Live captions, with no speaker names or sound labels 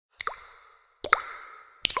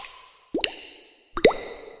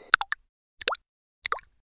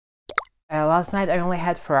last night I only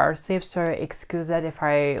had 4 hours sleep, so excuse that if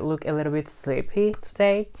I look a little bit sleepy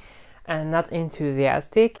today and not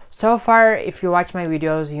enthusiastic. So far, if you watch my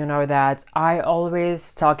videos, you know that I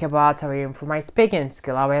always talk about how I improve my speaking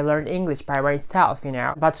skill, how I learned English by myself, you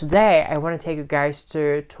know. But today, I want to take you guys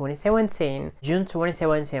to 2017, June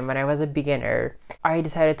 2017, when I was a beginner. I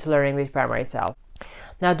decided to learn English by myself.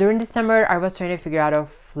 Now, during the summer, I was trying to figure out how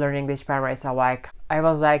to learn English by myself. Like, I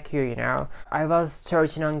was like you know. I was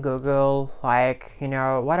searching on Google, like, you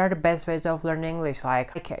know, what are the best ways of learning English?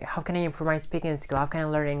 Like, okay, how can I improve my speaking skill? How can I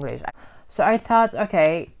learn English? So I thought,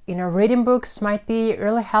 okay, you know, reading books might be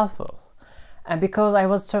really helpful. And because I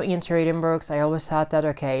was so into reading books, I always thought that,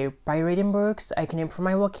 okay, by reading books, I can improve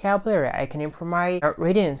my vocabulary, I can improve my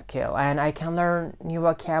reading skill, and I can learn new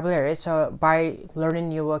vocabulary. So by learning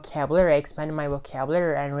new vocabulary, expanding my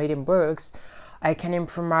vocabulary and reading books, I can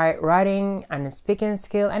improve my writing and speaking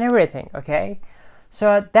skill and everything, okay?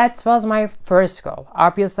 So that was my first goal.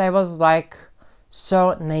 Obviously, I was like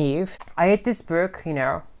so naive. I had this book, you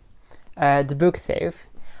know, The Book Thief.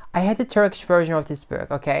 I had the Turkish version of this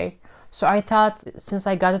book, okay? So I thought, since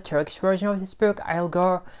I got the Turkish version of this book, I'll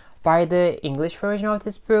go buy the English version of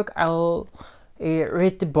this book. I'll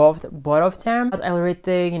read both of them. But I'll read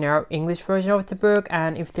the, you know, English version of the book,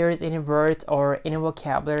 and if there is any word or any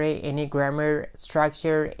vocabulary, any grammar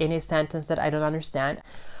structure, any sentence that I don't understand,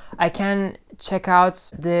 I can check out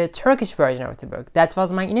the Turkish version of the book. That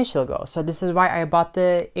was my initial goal. So this is why I bought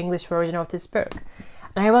the English version of this book.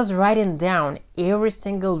 And I was writing down every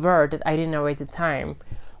single word that I didn't know at the time.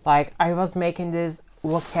 Like, I was making this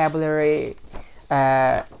vocabulary,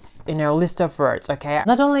 you know, list of words, okay?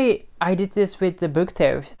 Not only I did this with the Book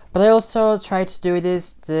Thief, but I also tried to do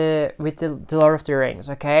this with the Lord of the Rings,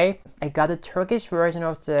 okay? I got the Turkish version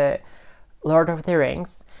of the Lord of the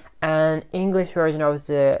Rings and English version of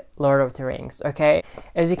the Lord of the Rings, okay?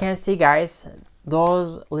 As you can see, guys,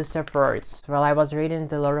 those list of words, while I was reading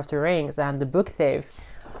the Lord of the Rings and the Book Thief,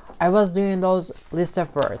 I was doing those list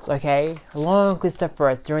of words, okay? Long list of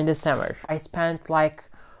words during the summer. I spent like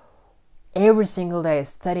every single day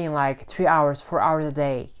studying like 3 hours, 4 hours a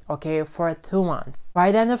day, okay, for 2 months.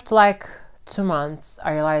 By the end of like 2 months,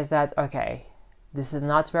 I realized that, okay, this is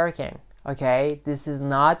not working, okay? This is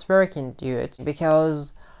not working, dude,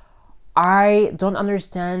 because I don't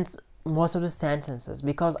understand most of the sentences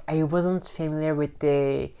because I wasn't familiar with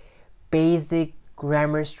the basic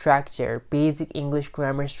grammar structure, basic English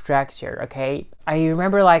grammar structure, okay? I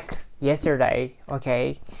remember like yesterday,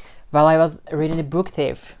 okay, while I was reading the Book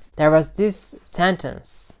Thief, there was this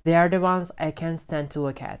sentence. They are the ones I can't stand to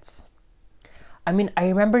look at. I mean, I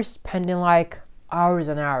remember spending like hours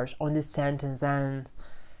and hours on this sentence and,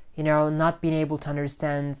 you know, not being able to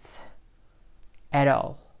understand at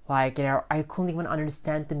all. Like, you know, I couldn't even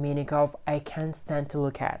understand the meaning of I can't stand to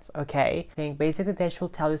look at, okay? I think basically that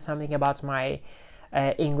should tell you something about my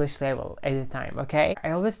English level at the time, okay?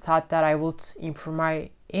 I always thought that I would improve my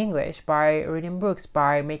English by reading books,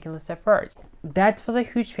 by making lists of words. That was a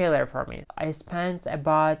huge failure for me. I spent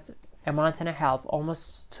about a month and a half,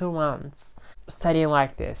 almost 2 months, studying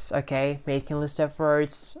like this, okay? Making lists of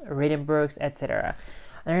words, reading books, etc.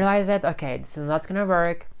 And I realized that, okay, this is not gonna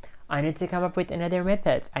work. I need to come up with another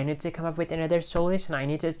method. I need to come up with another solution. I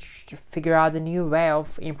need to figure out a new way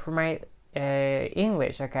of improving my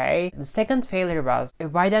English, okay? The second failure was,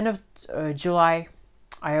 by the end of July,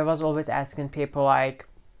 I was always asking people like,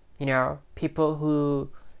 you know, people who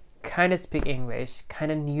kind of speak English, kind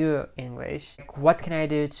of knew English, like, what can I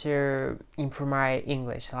do to improve my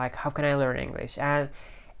English? Like, how can I learn English? And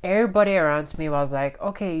everybody around me was like,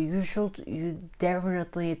 okay, you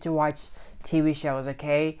definitely need to watch TV shows,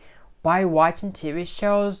 okay? By watching TV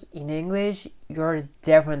shows in English, you're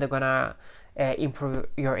definitely gonna improve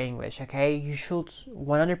your English, okay? You should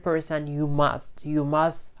 100%, you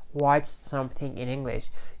must watch something in English.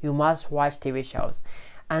 You must watch TV shows.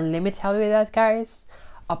 And let me tell you that, guys,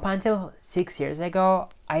 up until 6 years ago,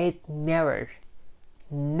 I had never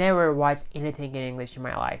watched anything in English in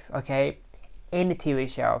my life, okay? Any TV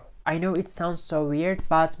show. I know it sounds so weird,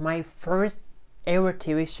 but my first ever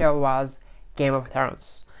TV show was Game of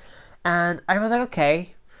Thrones. And I was like,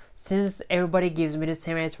 okay, since everybody gives me the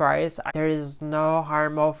same advice, there is no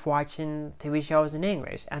harm of watching TV shows in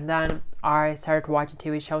English. And then I started watching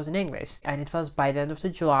TV shows in English. And it was by the end of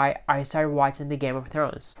July, I started watching the Game of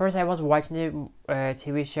Thrones. First, I was watching the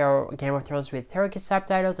TV show Game of Thrones with Turkish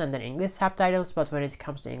subtitles and then English subtitles. But when it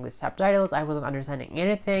comes to English subtitles, I wasn't understanding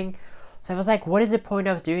anything. So I was like, what is the point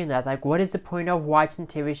of doing that? Like, what is the point of watching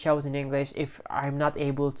TV shows in English if I'm not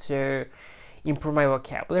able to improve my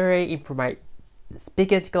vocabulary, improve my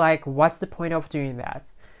speaking skill? Like, what's the point of doing that?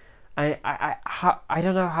 and I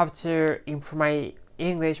don't know how to improve my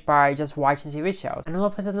English by just watching TV shows. And all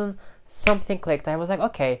of a sudden, something clicked. I was like,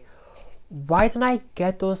 okay, why don't I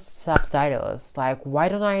get those subtitles? Like, why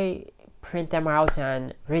don't I print them out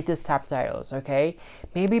and read the subtitles? Okay,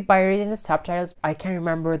 maybe by reading the subtitles I can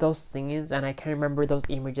remember those scenes and I can remember those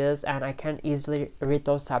images and I can easily read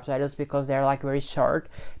those subtitles because they're like very short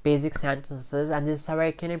basic sentences, and this is how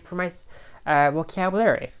I can improve my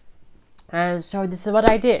vocabulary. And so this is what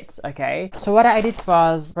I did. Okay, so what I did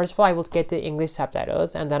was, first of all, I would get the English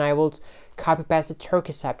subtitles and then I would copy paste the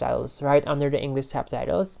Turkish subtitles right under the English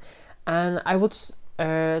subtitles, and I would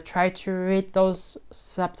try to read those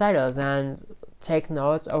subtitles and take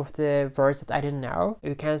notes of the words that I didn't know.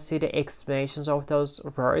 You can see the explanations of those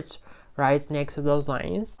words right next to those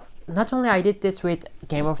lines. Not only I did this with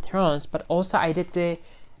Game of Thrones, but also I did the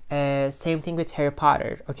same thing with Harry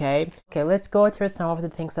Potter. Okay, let's go through some of the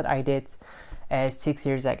things that I did 6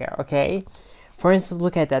 years ago. Okay, for instance,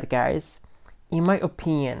 look at that, guys. In my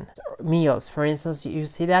opinion, meals, for instance, you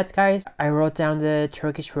see that, guys? I wrote down the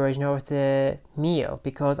Turkish version of the meal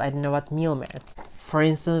because I didn't know what meal meant. For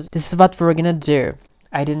instance, this is what we're gonna do.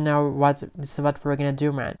 I didn't know what this is what we're gonna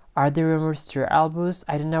do meant. Are the rumors true, Albus?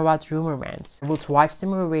 I didn't know what rumor meant. I would watch the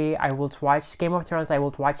movie, I would watch Game of Thrones, I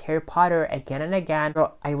would watch Harry Potter again and again.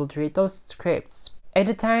 So I would read those scripts. At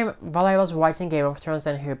the time, while I was watching Game of Thrones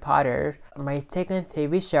and Harry Potter, my second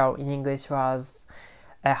TV show in English was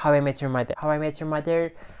How I Met Your Mother. How I Met Your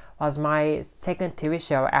Mother was my second TV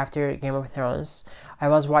show after Game of Thrones. I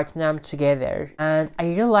was watching them together and I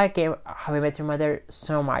really like How I Met Your Mother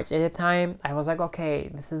so much. At the time, I was like,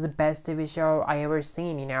 okay, this is the best TV show I ever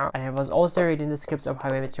seen, you know. And I was also reading the scripts of How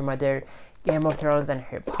I Met Your Mother, Game of Thrones, and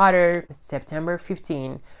Harry Potter. September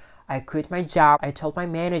 15, I quit my job. I told my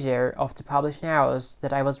manager of the publishing house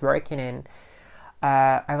that I was working in.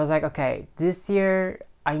 I was like, okay, this year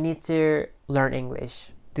I need to learn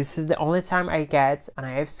English. This is the only time I get, and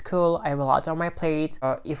I have school, I have a lot on my plate.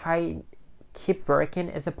 If I keep working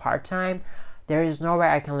as a part-time, there is no way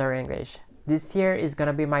I can learn English. This year is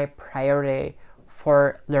gonna be my priority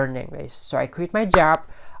for learning English. So I quit my job,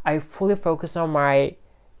 I fully focus on my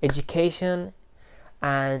education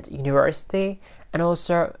and university and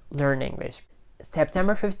also learn English.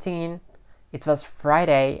 September 15, it was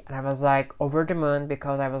Friday, and I was like over the moon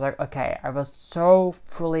because I was like, okay, I was so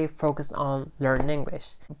fully focused on learning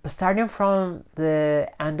English. But starting from the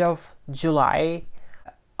end of July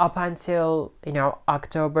up until, you know,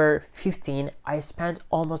 October 15, I spent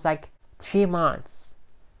almost like 3 months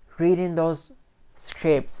reading those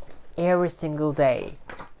scripts every single day,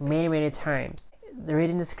 many times.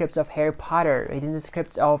 Reading the scripts of Harry Potter, reading the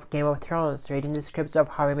scripts of Game of Thrones, reading the scripts of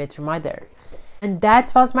How I Met Your Mother. And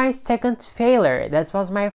that was my second failure. That was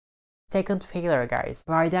my second failure, guys.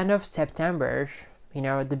 By the end of September, you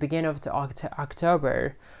know, the beginning of the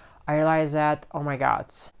October, I realized that, oh my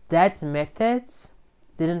god, that method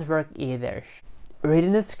didn't work either.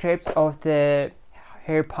 Reading the scripts of the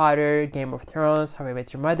Harry Potter, Game of Thrones, How I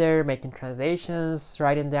Met Your Mother, making translations,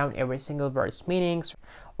 writing down every single word's meanings,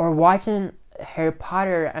 or watching Harry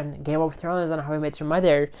Potter and Game of Thrones and How I Met Your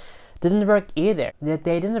Mother didn't work either. They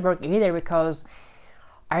didn't work either because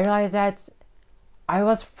I realized that I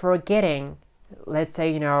was forgetting, let's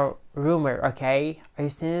say, you know, rumor, okay?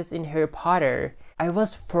 I've seen this in Harry Potter. I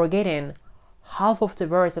was forgetting half of the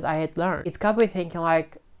words that I had learned. It got me thinking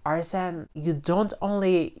like, Arsene, you don't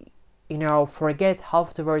only, you know, forget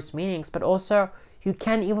half the words' meanings, but also you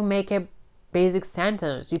can't even make a basic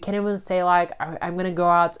sentence. You can't even say like, I'm gonna go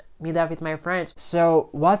out, meet up with my friends. So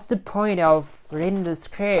what's the point of reading the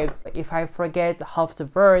script if I forget half the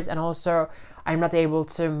words and also I'm not able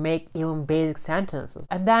to make even basic sentences?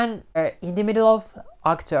 And then in the middle of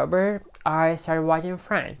October, I started watching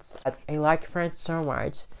Friends. I like Friends so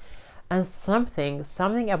much, and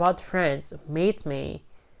something about Friends made me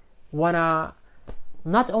wanna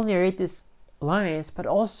not only read this lines but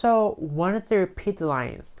also wanted to repeat the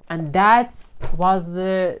lines, and that was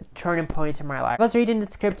the turning point in my life. I was reading the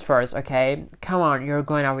script first, okay, come on, you're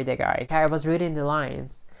going out with the guy. Okay, I was reading the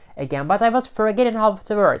lines again, but I was forgetting half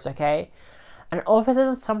the words, okay, and all of a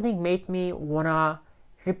sudden something made me wanna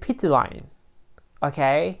repeat the line,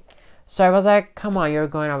 okay, so I was like, come on, you're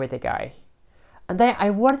going out with the guy, and then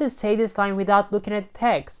I wanted to say this line without looking at the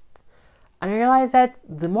text, and I realized that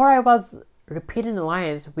the more I was repeating the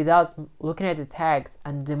lines without looking at the text,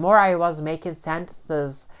 and the more I was making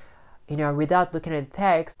sentences, you know, without looking at the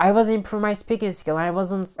text, I was improving my speaking skill, and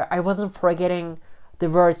I wasn't forgetting the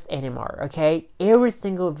words anymore, okay? Every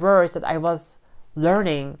single word that I was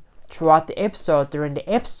learning throughout the episode, during the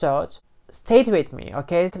episode, stayed with me,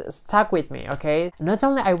 okay? Stuck with me, okay? Not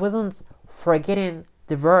only I wasn't forgetting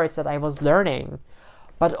the words that I was learning,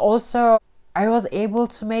 but also I was able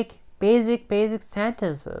to make basic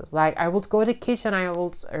sentences. Like I would go to the kitchen, I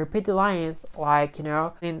would repeat the lines like, you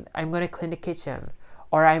know, I'm gonna clean the kitchen,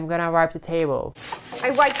 or I'm gonna wipe the table. I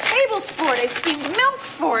wipe tables for it, I steamed milk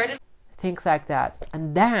for it. Things like that.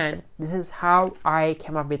 And then this is how I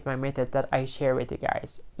came up with my method that I share with you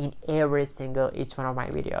guys in each one of my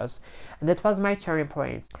videos. And that was my turning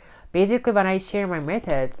point. Basically, when I share my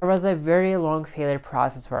methods, it was a very long failure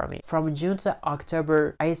process for me. From June to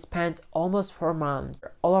October, I spent almost 4 months.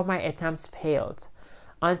 All of my attempts failed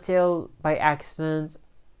until by accident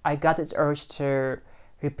I got this urge to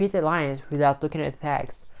repeat the lines without looking at the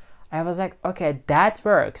text. I was like, okay, that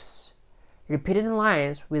works. Repeating the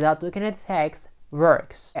lines without looking at the text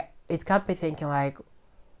works. It got me thinking, like,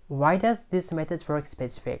 why does this method work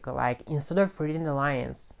specifically? Like, instead of reading the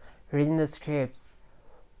lines, reading the scripts,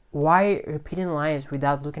 why repeating the lines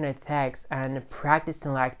without looking at the text and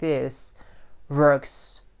practicing like this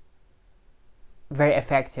works very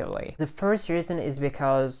effectively? The first reason is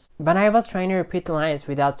because when I was trying to repeat the lines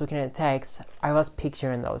without looking at the text, I was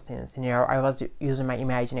picturing those things, you know, I was using my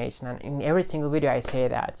imagination, and in every single video I say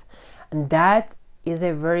that. And that is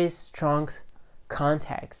a very strong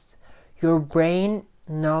context. Your brain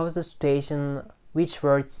knows the situation, which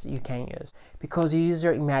words you can use, because you use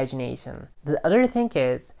your imagination. The other thing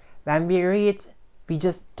is, when we read, we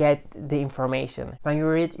just get the information. When you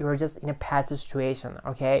read, you're just in a passive situation,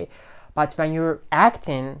 okay? But when you're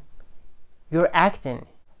acting.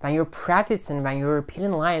 When you're practicing, when you're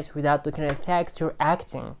repeating lines without looking at the text, you're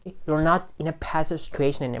acting. You're not in a passive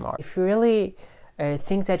situation anymore. If you really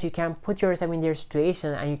think that you can put yourself in their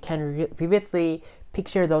situation and you can vividly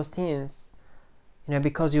picture those scenes, you know,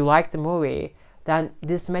 because you like the movie, then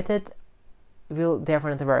this method will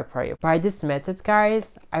definitely work for you. By this method,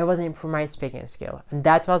 guys, I was improving my speaking skill, and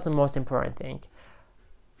that was the most important thing.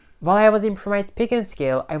 While I was improving my speaking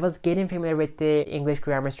skill, I was getting familiar with the English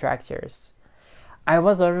grammar structures. I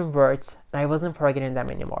was learning words and I wasn't forgetting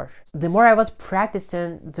them anymore. The more I was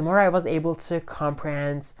practicing, the more I was able to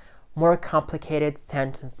comprehend more complicated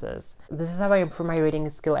sentences. This is how I improve my reading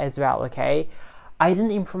skill as well, okay? I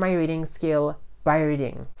didn't improve my reading skill by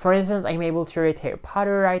reading. For instance, I'm able to read Harry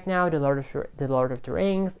Potter right now, the Lord of the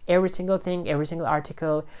Rings, every single thing, every single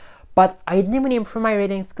article, but I didn't even improve my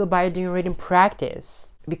reading skill by doing reading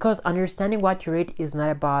practice, because understanding what you read is not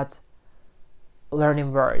about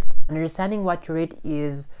learning words. Understanding what you read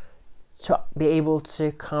is to be able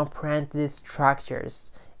to comprehend the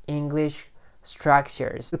structures, English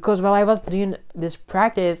structures. Because while I was doing this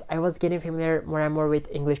practice, I was getting familiar more and more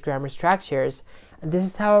with English grammar structures, and this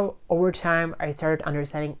is how over time I started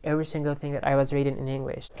understanding every single thing that I was reading in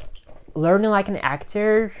English. Learning like an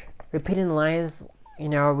actor, repeating lines, you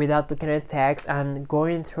know, without looking at the text, and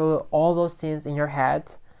going through all those scenes in your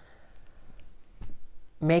head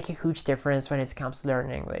make a huge difference when it comes to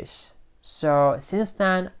learning English. So since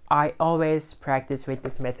then, I always practice with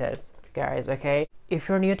this method, guys, okay? If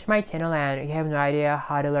you're new to my channel and you have no idea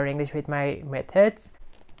how to learn English with my methods,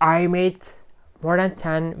 I made more than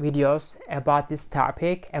 10 videos about this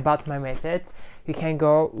topic, about my method. You can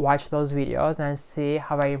go watch those videos and see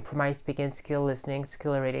how I improve my speaking skill, listening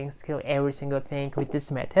skill, reading skill, every single thing with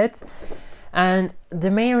this method. And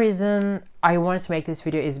the main reason I wanted to make this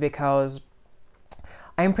video is because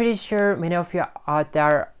I'm pretty sure many of you out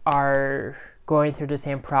there are going through the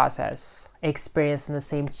same process, experiencing the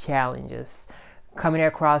same challenges, coming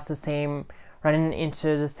across the same, running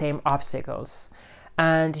into the same obstacles,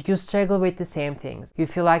 and you struggle with the same things. You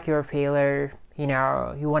feel like you're a failure, you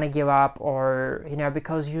know, you want to give up, or, you know,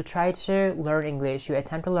 because you try to learn English, you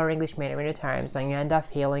attempt to learn English many times, and you end up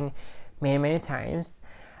failing many times,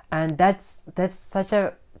 and that's such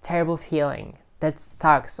a terrible feeling. That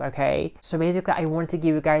sucks, okay? So basically, I want to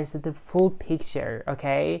give you guys the full picture,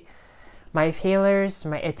 okay? My failures,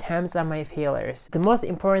 my attempts, and my failures. The most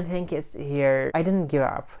important thing is here, I didn't give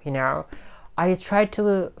up, you know? I tried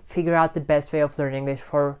to figure out the best way of learning English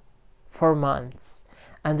for 4 months.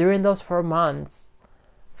 And during those 4 months,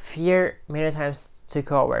 fear many times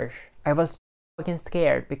took over. I was fucking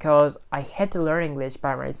scared because I had to learn English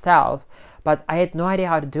by myself, but I had no idea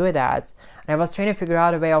how to do that. And I was trying to figure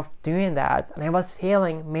out a way of doing that, and I was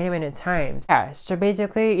failing many times. Yeah, so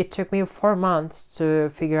basically it took me 4 months to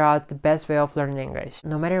figure out the best way of learning English.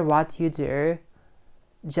 No matter what you do,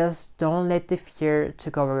 just don't let the fear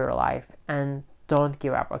take over your life, and don't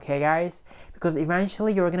give up, okay guys? Because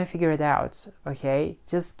eventually you're gonna figure it out, okay?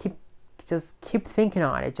 Just keep thinking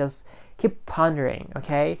on it, just keep pondering,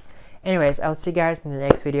 okay? Anyways, I'll see you guys in the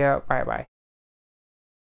next video. Bye bye.